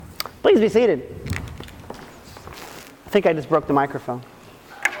Please be seated. I think I just broke the microphone.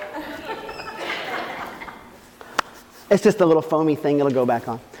 It's just a little foamy thing. It'll go back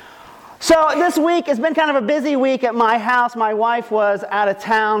on. So this week has been kind of a busy week at my house. My wife was out of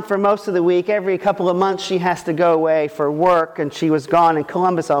town for most of the week. Every couple of months she has to go away for work, and she was gone in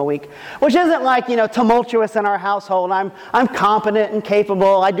Columbus all week, which isn't like, tumultuous in our household. I'm competent and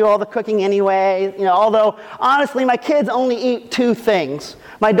capable. I do all the cooking anyway. Although honestly, my kids only eat two things.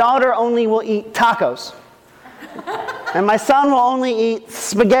 My daughter only will eat tacos. And my son will only eat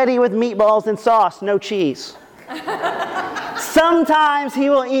spaghetti with meatballs and sauce, no cheese. Sometimes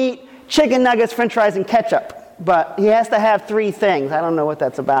he will eat chicken nuggets, french fries, and ketchup. But he has to have three things. I don't know what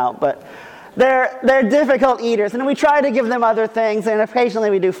that's about. But they're difficult eaters. And we try to give them other things. And occasionally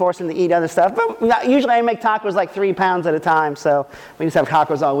we do force them to eat other stuff. But usually I make tacos like 3 pounds at a time. So we just have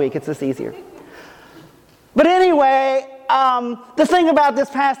tacos all week. It's just easier. But anyway, the thing about this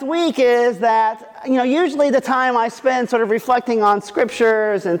past week is that, usually the time I spend sort of reflecting on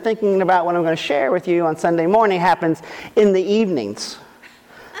scriptures and thinking about what I'm going to share with you on Sunday morning happens in the evenings.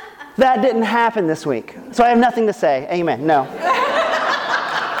 That didn't happen this week. So I have nothing to say. Amen. No.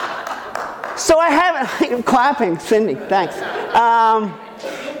 So I haven't... Clapping, Cindy. Thanks. That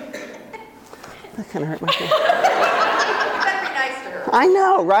kind of hurt my feelings. You better be nice to her. I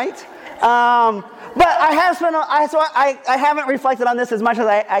know, right? But I have spent, I haven't reflected on this as much as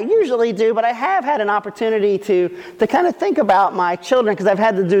I usually do, but I have had an opportunity to kind of think about my children, because I've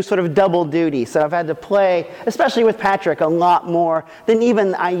had to do sort of double duty. So I've had to play, especially with Patrick, a lot more than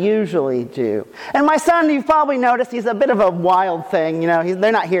even I usually do. And my son, you've probably noticed, he's a bit of a wild thing.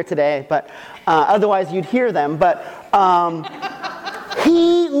 They're not here today, but otherwise you'd hear them. But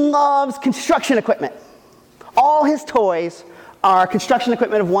he loves construction equipment. All his toys are construction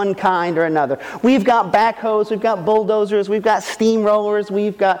equipment of one kind or another. We've got backhoes, we've got bulldozers, we've got steamrollers,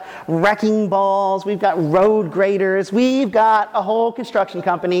 we've got wrecking balls, we've got road graders, we've got a whole construction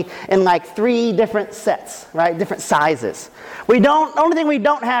company in like 3 different sets, right? Different sizes. The only thing we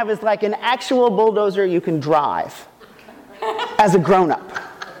don't have is like an actual bulldozer you can drive as a grown-up.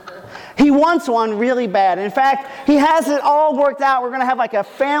 He wants one really bad. In fact, he has it all worked out. We're going to have like a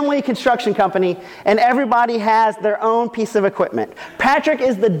family construction company, and everybody has their own piece of equipment. Patrick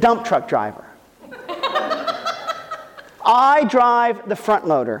is the dump truck driver. I drive the front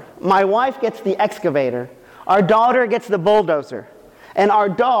loader. My wife gets the excavator. Our daughter gets the bulldozer. And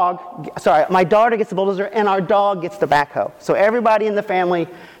my daughter gets the bulldozer, and our dog gets the backhoe. So everybody in the family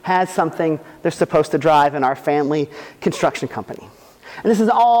has something they're supposed to drive in our family construction company. And this is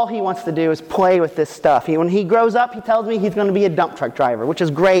all he wants to do, is play with this stuff. When he grows up, he tells me he's going to be a dump truck driver, which is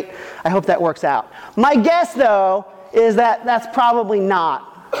great. I hope that works out. My guess, though, is that that's probably not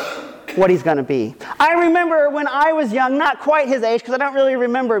what he's going to be. I remember when I was young, not quite his age, because I don't really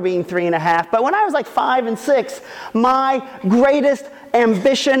remember being 3 and a half, but when I was like 5 and 6, my greatest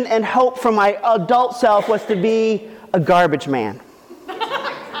ambition and hope for my adult self was to be a garbage man.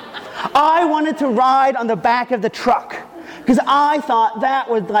 I wanted to ride on the back of the truck, because I thought that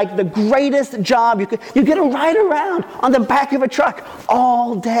was like the greatest job you get to ride around on the back of a truck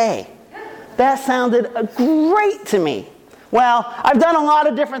all day. That sounded great to me. Well, I've done a lot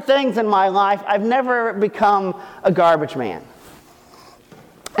of different things in my life. I've never become a garbage man.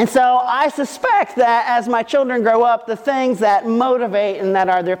 And so I suspect that as my children grow up, the things that motivate and that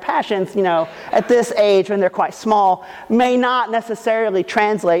are their passions, at this age when they're quite small, may not necessarily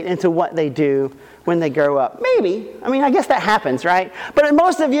translate into what they do when they grow up. Maybe. I guess that happens, right? But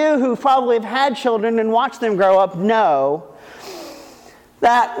most of you who probably have had children and watched them grow up know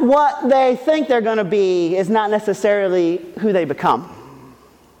that what they think they're going to be is not necessarily who they become.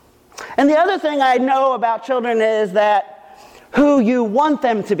 And the other thing I know about children is that who you want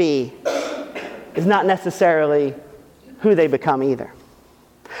them to be is not necessarily who they become either.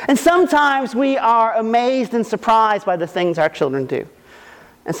 And sometimes we are amazed and surprised by the things our children do.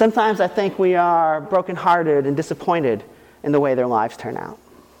 And sometimes I think we are brokenhearted and disappointed in the way their lives turn out.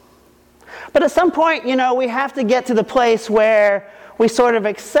 But at some point, we have to get to the place where we sort of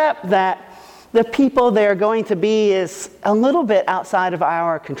accept that the people they're going to be is a little bit outside of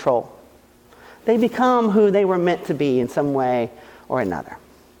our control. They become who they were meant to be in some way or another.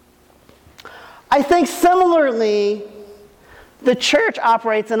 I think similarly, the church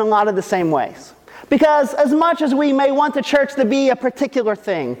operates in a lot of the same ways. Because as much as we may want the church to be a particular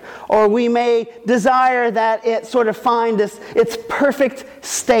thing, or we may desire that it sort of find its perfect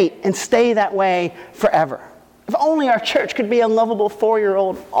state and stay that way forever. If only our church could be a lovable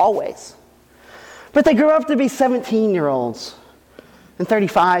 4-year-old always. But they grow up to be 17-year-olds and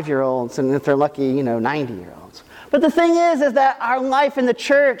 35-year-olds, and if they're lucky, 90-year-olds. But the thing is that our life in the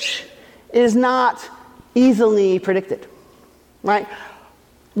church is not easily predicted, right?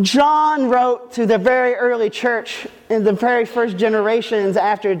 John wrote to the very early church in the very first generations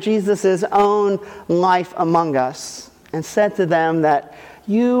after Jesus' own life among us and said to them that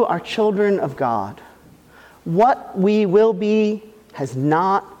you are children of God. What we will be has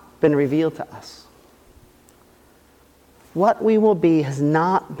not been revealed to us. What we will be has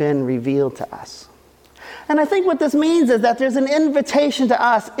not been revealed to us. And I think what this means is that there's an invitation to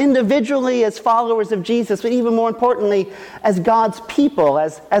us individually as followers of Jesus, but even more importantly, as God's people,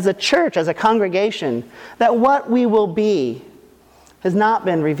 as a church, as a congregation, that what we will be has not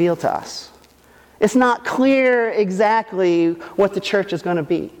been revealed to us. It's not clear exactly what the church is going to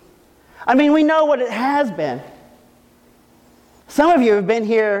be. I mean, we know what it has been. Some of you have been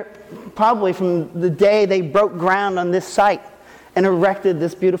here probably from the day they broke ground on this site and erected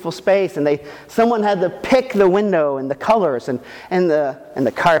this beautiful space, and someone had to pick the window and the colors and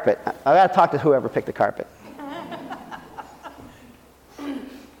the carpet. I got to talk to whoever picked the carpet.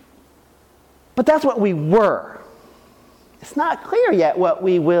 But that's what we were. It's not clear yet what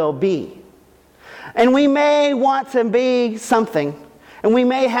we will be. And we may want to be something, and we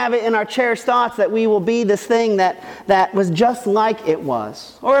may have it in our cherished thoughts that we will be this thing that was just like it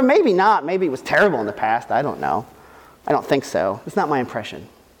was. Or maybe not. Maybe it was terrible in the past. I don't know. I don't think so. It's not my impression.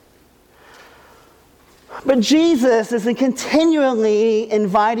 But Jesus is continually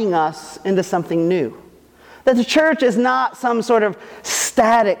inviting us into something new. That the church is not some sort of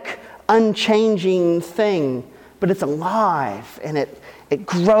static, unchanging thing, but it's alive, and it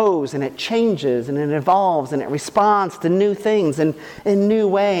grows, and it changes, and it evolves, and it responds to new things and in new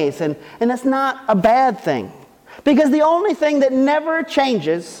ways. And that's not a bad thing. Because the only thing that never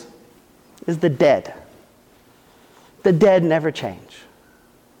changes is the dead. The dead never change.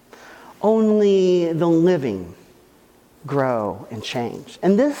 Only the living grow and change.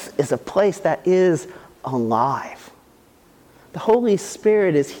 And this is a place that is alive. The Holy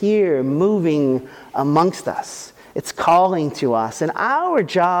Spirit is here moving amongst us. It's calling to us. And our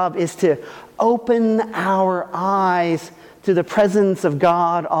job is to open our eyes to the presence of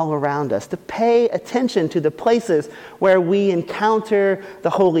God all around us, to pay attention to the places where we encounter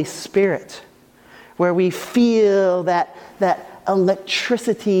the Holy Spirit, where we feel that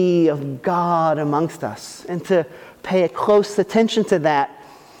electricity of God amongst us, and to pay a close attention to that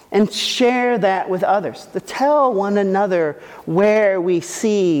and share that with others, to tell one another where we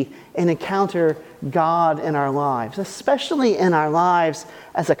see and encounter God in our lives, especially in our lives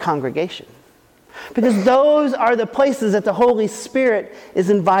as a congregation. Because those are the places that the Holy Spirit is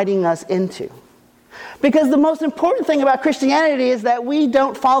inviting us into. Because the most important thing about Christianity is that we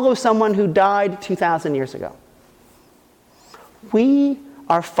don't follow someone who died 2,000 years ago. We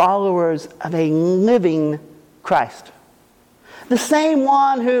are followers of a living Christ. The same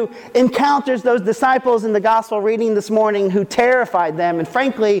one who encounters those disciples in the gospel reading this morning who terrified them. And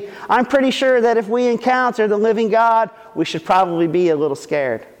frankly, I'm pretty sure that if we encounter the living God, we should probably be a little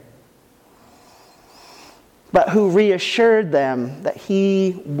scared. But who reassured them that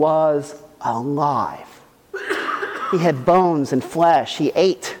he was alive. He had bones and flesh. He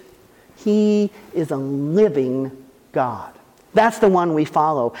ate. He is a living God. That's the one we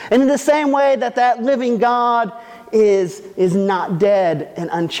follow. And in the same way that living God is not dead and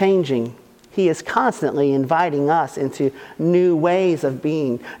unchanging, he is constantly inviting us into new ways of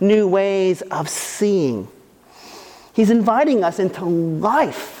being, new ways of seeing. He's inviting us into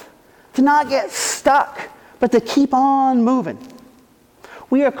life, to not get stuck, but to keep on moving.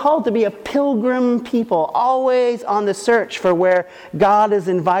 We are called to be a pilgrim people, always on the search for where God is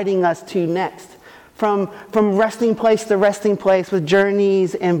inviting us to next. From resting place to resting place with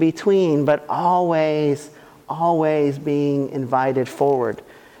journeys in between, but always being invited forward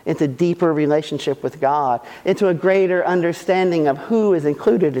into deeper relationship with God, into a greater understanding of who is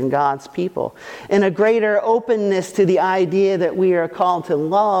included in God's people, and a greater openness to the idea that we are called to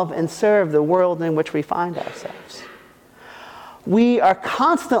love and serve the world in which we find ourselves. We are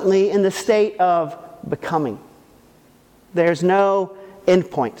constantly in the state of becoming. There's no end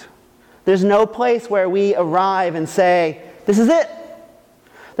point. There's no place where we arrive and say, this is it.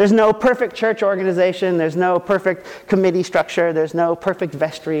 There's no perfect church organization. There's no perfect committee structure. There's no perfect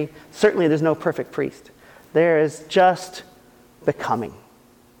vestry. Certainly there's no perfect priest. There is just becoming.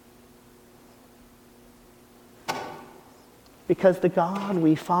 Because the God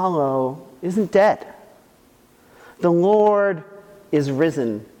we follow isn't dead. The Lord is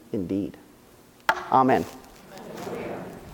risen indeed. Amen.